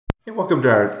Hey, welcome to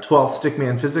our 12th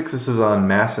Stickman Physics. This is on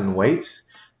mass and weight.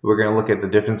 We're going to look at the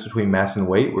difference between mass and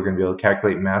weight. We're going to be able to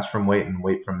calculate mass from weight and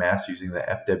weight from mass using the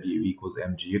FW equals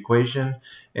mg equation.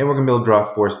 And we're going to be able to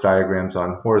draw force diagrams on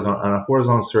a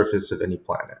horizontal surface of any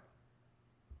planet.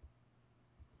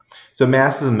 So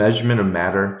mass is a measurement of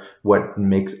matter, what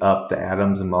makes up the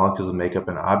atoms and molecules that make up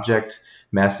an object.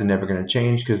 Mass is never going to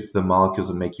change because the molecules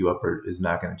that make you up is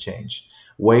not going to change.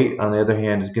 Weight, on the other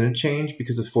hand, is going to change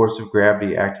because the force of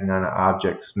gravity acting on an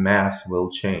object's mass will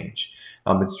change.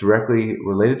 It's directly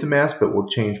related to mass, but will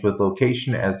change with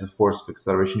location as the force of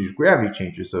acceleration due to gravity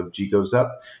changes. So if g goes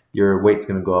up, your weight's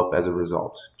going to go up as a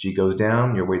result. If g goes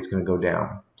down, your weight's going to go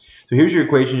down. So here's your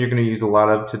equation you're going to use a lot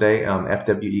of today.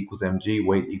 FW equals mg,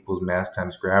 weight equals mass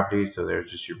times gravity. So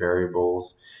there's just your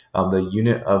variables. The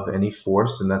unit of any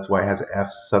force, and that's why it has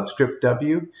F subscript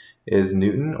W, is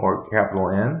Newton or capital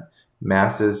N.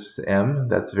 Mass is m,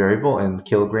 that's variable, and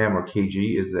kilogram or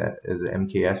kg is the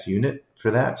MKS unit for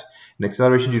that. And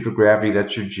acceleration due to gravity,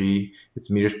 that's your g.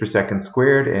 It's meters per second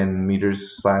squared and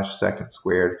meters/second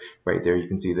squared. Right there you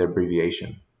can see the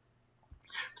abbreviation.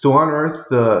 So on Earth,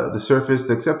 the surface,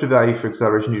 the accepted value for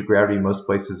acceleration due to gravity in most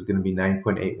places is going to be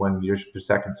 9.81 meters per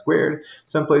second squared.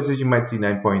 Some places you might see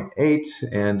 9.8,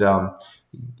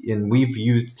 and we've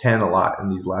used 10 a lot in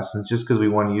these lessons just because we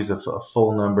want to use a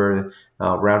full number,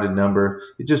 rounded number.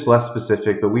 It's just less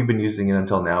specific, but we've been using it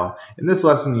until now. In this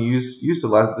lesson, you use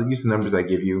the numbers I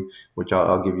give you, which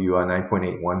I'll give you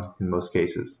 9.81 in most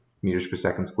cases, meters per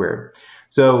second squared.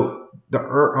 So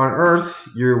on Earth,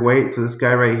 your weight, so this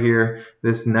guy right here,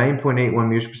 this 9.81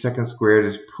 meters per second squared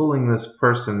is pulling this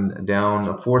person down.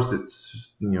 A force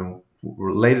that's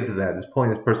related to that is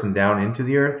pulling this person down into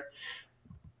the Earth.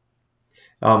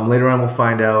 Later on, we'll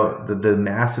find out the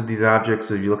mass of these objects.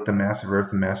 So if you look at the mass of Earth,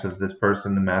 the mass of this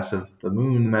person, the mass of the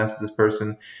Moon, the mass of this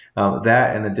person,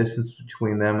 that and the distance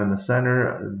between them and the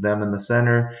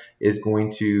center, is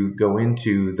going to go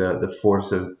into the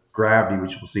force of gravity,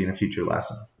 which we'll see in a future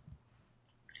lesson.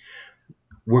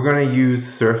 We're going to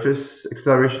use surface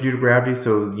acceleration due to gravity.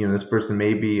 So, this person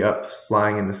may be up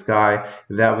flying in the sky.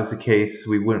 If that was the case,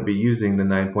 we wouldn't be using the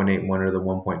 9.81 or the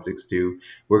 1.62.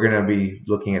 We're going to be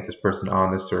looking at this person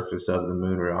on the surface of the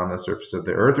moon or on the surface of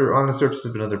the Earth or on the surface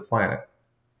of another planet.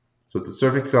 So it's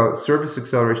a surface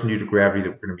acceleration due to gravity that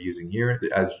we're going to be using here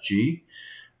as g.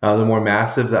 The more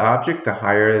massive the object, the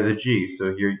higher the g.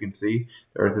 So here you can see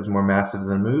the Earth is more massive than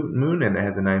the moon, and it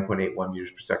has a 9.81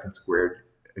 meters per second squared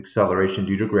acceleration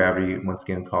due to gravity, once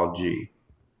again called g.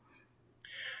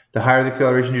 The higher the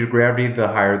acceleration due to gravity, the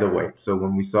higher the weight. So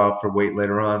when we solve for weight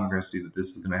later on, we're going to see that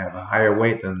this is going to have a higher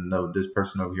weight than this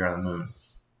person over here on the moon.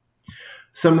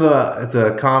 Some of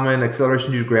the common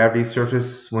acceleration due to gravity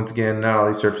surface, once again, not all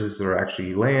these surfaces are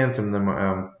actually land. Some of them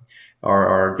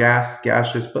are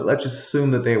gaseous, but let's just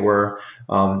assume that they were.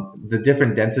 The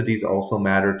different densities also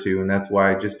matter too, and that's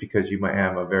why just because you might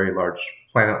have a very large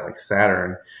planet like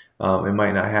Saturn, it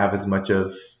might not have as much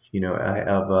of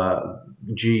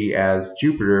g as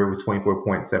Jupiter with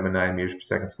 24.79 meters per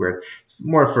second squared. It's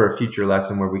more for a future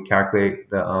lesson where we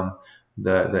calculate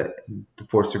the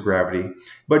force of gravity.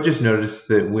 But just notice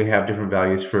that we have different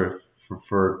values for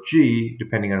g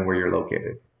depending on where you're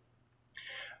located.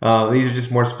 These are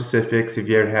just more specifics. If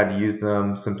you ever had to use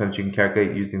them, sometimes you can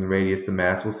calculate using the radius of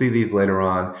mass. We'll see these later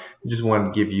on. I just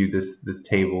wanted to give you this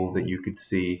table that you could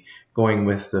see going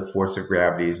with the force of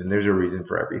gravities, and there's a reason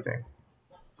for everything.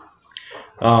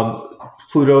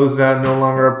 Pluto's no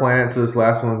longer a planet, so this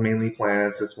last one was mainly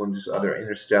planets. This one just other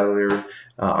interstellar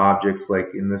objects, like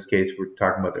in this case we're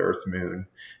talking about the Earth's moon,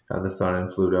 the sun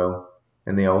and Pluto.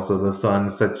 And the sun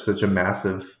is such a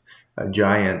massive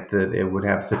giant that it would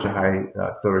have such a high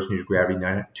acceleration due to gravity,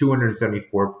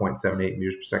 274.78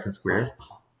 meters per second squared.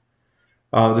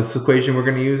 This equation we're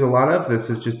going to use a lot of. This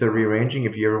is just a rearranging.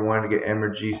 If you ever wanted to get m or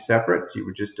g separate, you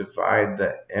would just divide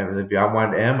the m. If I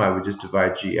wanted m, I would just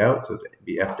divide g out, so it'd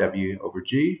be fw over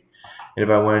g. And if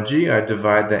I wanted g, I'd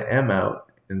divide the m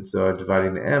out. And so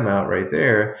dividing the m out right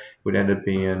there would end up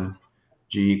being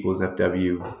g equals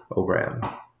fw over m.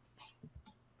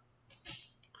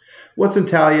 What's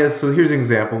Natalia? So here's an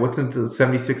example. What's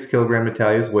 76 kilogram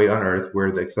Natalia's weight on Earth,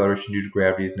 where the acceleration due to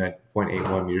gravity is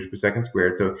 9.81 meters per second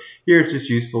squared. So here it's just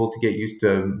useful to get used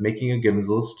to making a Gibbons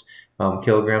list.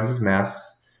 Kilograms is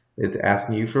mass. It's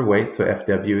asking you for weight, so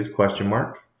FW is question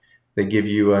mark. They give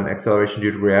you an acceleration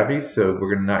due to gravity, so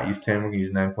we're going to not use 10, we're going to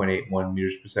use 9.81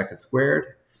 meters per second squared.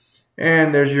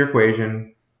 And there's your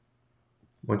equation.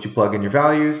 Once you plug in your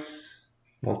values,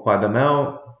 multiply them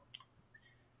out,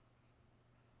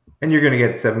 and you're going to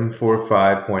get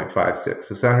 745.56,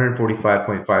 so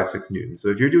 745.56 newtons. So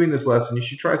if you're doing this lesson, you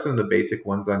should try some of the basic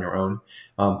ones on your own.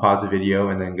 Pause the video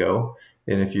and then go.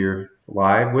 And if you're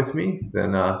live with me,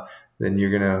 then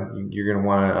you're gonna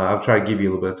want to. I'll try to give you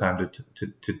a little bit of time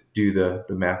to do the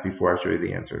math before I show you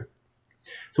the answer.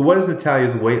 So what is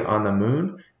Natalia's weight on the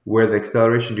moon, where the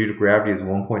acceleration due to gravity is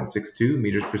 1.62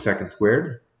 meters per second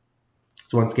squared?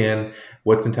 So once again,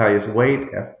 what's Natalia's weight?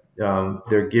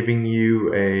 They're giving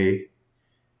you a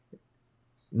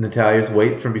Natalia's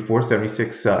weight from before,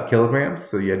 76 kilograms.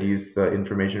 So you had to use the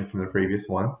information from the previous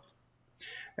one.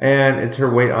 And it's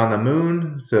her weight on the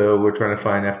moon. So we're trying to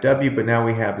find FW, but now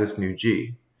we have this new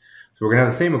G. So we're going to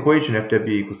have the same equation, FW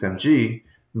equals mg,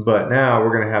 but now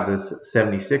we're going to have this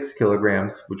 76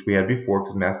 kilograms, which we had before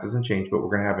because mass doesn't change, but we're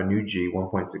going to have a new G,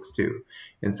 1.62.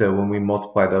 And so when we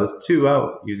multiply those two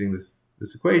out using this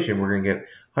equation, we're going to get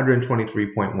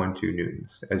 123.12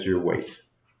 newtons as your weight.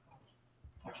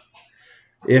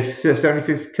 If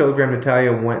 76 kilogram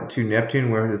Natalia went to Neptune,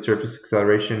 where the surface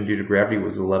acceleration due to gravity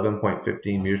was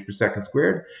 11.15 meters per second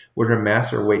squared, would her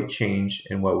mass or weight change,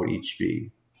 and what would each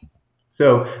be?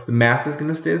 So the mass is going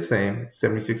to stay the same,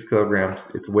 76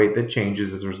 kilograms. It's weight that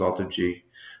changes as a result of G.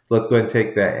 So let's go ahead and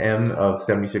take that M of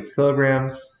 76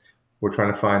 kilograms. We're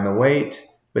trying to find the weight,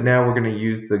 but now we're going to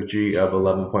use the G of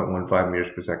 11.15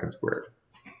 meters per second squared.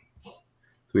 So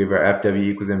we have our FW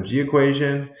equals mg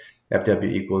equation.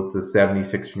 FW equals the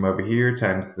 76 from over here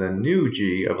times the new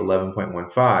G of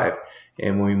 11.15.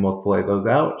 And when we multiply those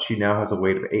out, she now has a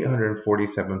weight of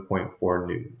 847.4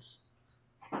 newtons.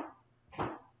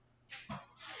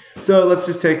 So let's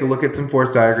just take a look at some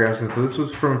force diagrams. And so this was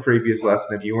from a previous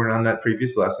lesson. If you weren't on that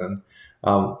previous lesson,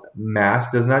 mass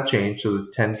does not change. So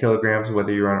it's 10 kilograms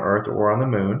whether you're on Earth or on the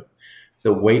moon.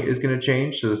 The weight is going to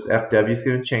change. So this FW is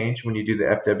going to change when you do the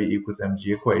FW equals mg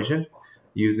equation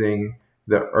using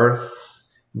the Earth's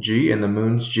G and the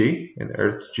moon's G. And the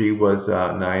Earth's G was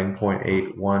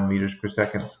 9.81 meters per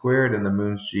second squared, and the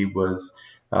moon's G was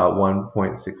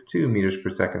 1.62 meters per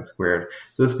second squared.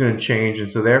 So this is going to change, and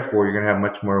so therefore you're going to have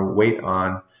much more weight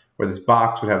on, or this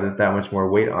box would have that much more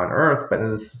weight on Earth. But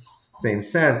in the same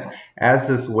sense, as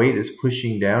this weight is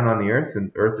pushing down on the Earth,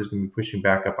 then Earth is going to be pushing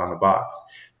back up on the box.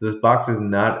 So this box is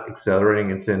not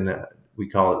accelerating. It's in, we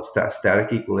call it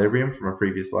static equilibrium from a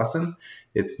previous lesson.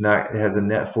 It's not, it has a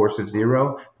net force of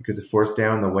 0 because the force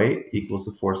down, the weight, equals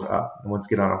the force up. And once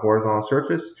you get on a horizontal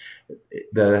surface,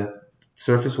 the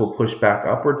surface will push back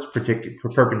upwards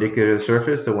perpendicular to the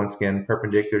surface. So once again,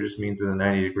 perpendicular just means at a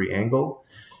 90-degree angle.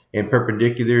 And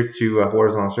perpendicular to a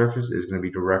horizontal surface is going to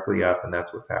be directly up, and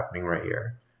that's what's happening right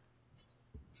here.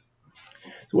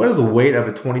 So what is the weight of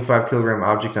a 25 kilogram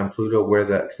object on Pluto where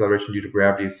the acceleration due to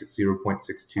gravity is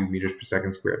 0.62 meters per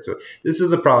second squared? So this is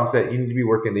the problem set. You need to be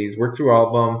working these. Work through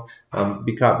all of them.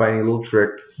 Be caught by any little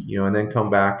trick, and then come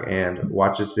back and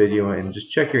watch this video and just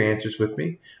check your answers with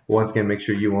me. Once again, make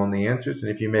sure you own the answers.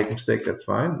 And if you make a mistake, that's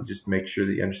fine. Just make sure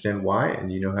that you understand why and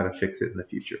you know how to fix it in the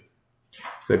future.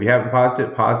 So if you haven't paused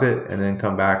it, pause it, and then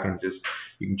come back and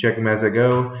you can check them as I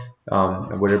go,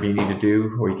 whatever you need to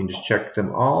do, or you can just check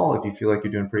them all if you feel like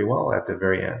you're doing pretty well at the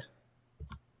very end.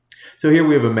 So here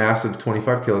we have a mass of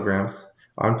 25 kilograms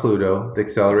on Pluto. The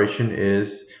acceleration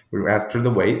is, we asked for the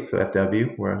weight, so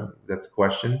FW, that's the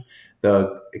question.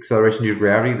 The acceleration due to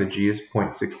gravity, the G is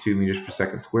 0.62 meters per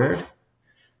second squared.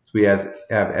 So we have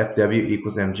FW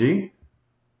equals mg.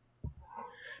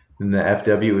 And the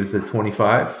FW is the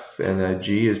 25, and the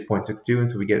G is 0.62,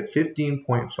 and so we get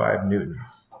 15.5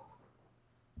 newtons.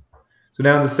 So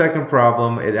now in the second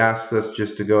problem, it asks us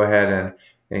just to go ahead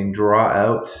and draw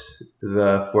out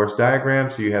the force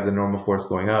diagram. So you have the normal force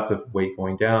going up, the weight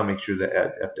going down. Make sure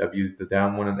that FW is the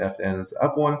down one and the Fn is the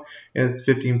up one, and it's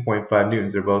 15.5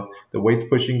 newtons. They're both, the weight's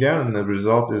pushing down, and the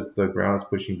result is the ground is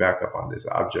pushing back up on this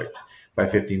object by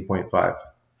 15.5.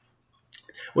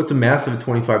 What's the mass of a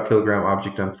 25 kilogram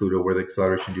object on Pluto where the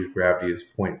acceleration due to gravity is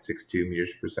 0.62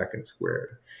 meters per second squared?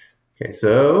 Okay,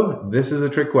 so this is a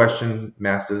trick question.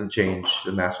 Mass doesn't change.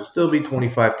 The mass will still be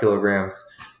 25 kilograms.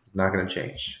 It's not going to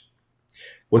change.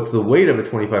 What's the weight of a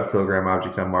 25 kilogram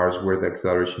object on Mars where the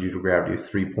acceleration due to gravity is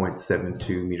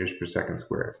 3.72 meters per second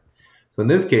squared? So in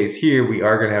this case here, we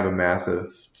are going to have a mass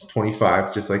of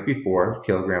 25, just like before,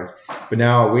 kilograms. But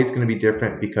now our weight's going to be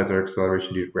different because our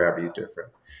acceleration due to gravity is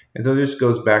different. And so this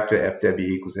goes back to FW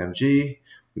equals mg.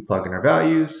 We plug in our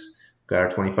values. We've got our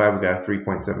 25, we got our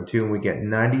 3.72, and we get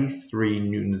 93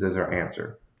 newtons as our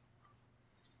answer.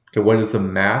 Okay, what is the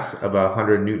mass of a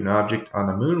 100 Newton object on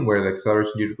the moon where the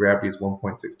acceleration due to gravity is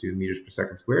 1.62 meters per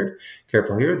second squared?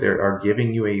 Careful here, they are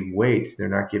giving you a weight. They're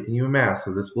not giving you a mass,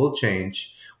 so this will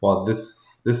change. While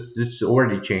this This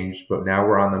already changed, but now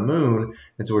we're on the moon,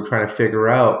 and so we're trying to figure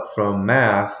out from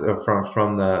mass,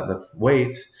 from the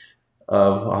weight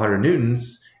of 100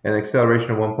 newtons and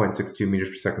acceleration of 1.62 meters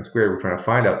per second squared. We're trying to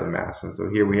find out the mass. And so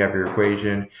here we have your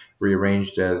equation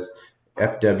rearranged as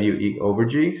FW over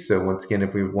G. So once again,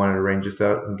 if we wanted to arrange this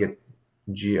out and get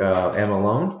M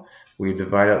alone, we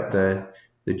divide out the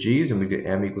G's and we get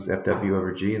M equals FW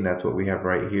over G, and that's what we have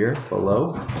right here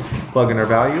below. Plug in our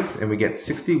values and we get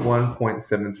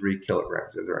 61.73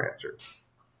 kilograms as our answer.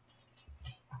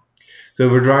 So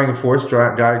if we're drawing a force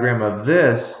diagram of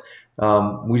this, we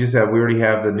already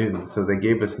have the newtons, so they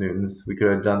gave us newtons. We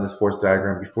could have done this force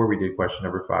diagram before we did question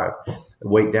number 5. The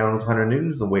weight down was 100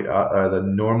 newtons, the weight the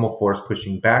normal force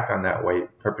pushing back on that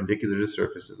weight perpendicular to the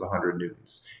surface is 100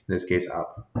 newtons, in this case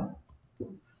up.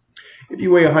 If you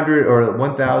weigh 100 or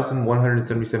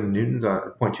 1,177 newtons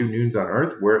on 0.2 newtons on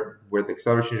Earth, where the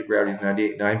acceleration due to gravity is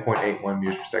 9.81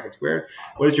 meters per second squared,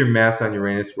 what is your mass on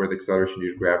Uranus, where the acceleration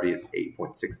due to gravity is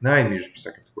 8.69 meters per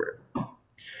second squared?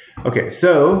 Okay,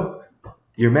 so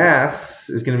your mass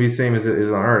is going to be the same as it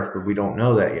is on Earth, but we don't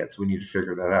know that yet, so we need to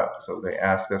figure that out. So they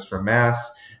ask us for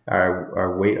mass,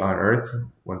 our weight on Earth.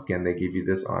 Once again, they give you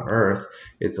this on Earth.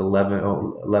 It's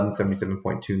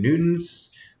 1177.2 newtons.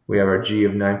 We have our G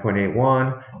of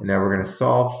 9.81, and now we're going to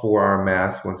solve for our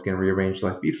mass. Once again, rearranged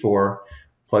like before,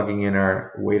 plugging in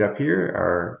our weight up here,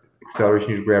 our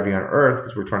acceleration due to gravity on Earth,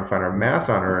 because we're trying to find our mass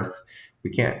on Earth. We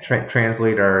can't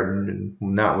translate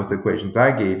not with the equations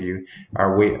I gave you,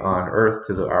 our weight on Earth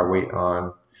to our weight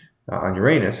on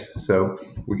Uranus. So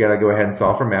we got to go ahead and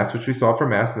solve for mass, which we solve for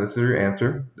mass, and this is your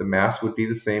answer. The mass would be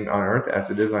the same on Earth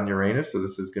as it is on Uranus, so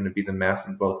this is going to be the mass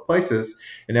in both places.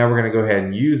 And now we're going to go ahead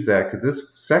and use that, because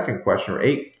this second question, or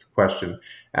 8th question,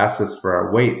 asks us for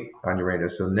our weight on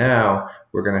Uranus. So now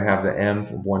we're going to have the M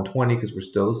from 120, because we're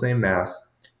still the same mass.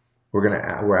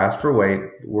 We're asked for weight.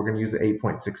 We're going to use the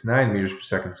 8.69 meters per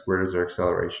second squared as our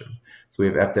acceleration. So we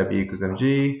have FW equals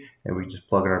mg, and we just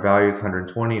plug in our values,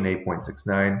 120 and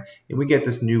 8.69, and we get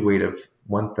this new weight of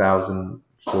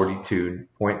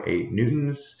 1,042.8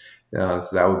 newtons. So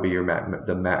that would be your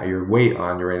weight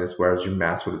on Uranus, whereas your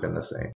mass would have been the same.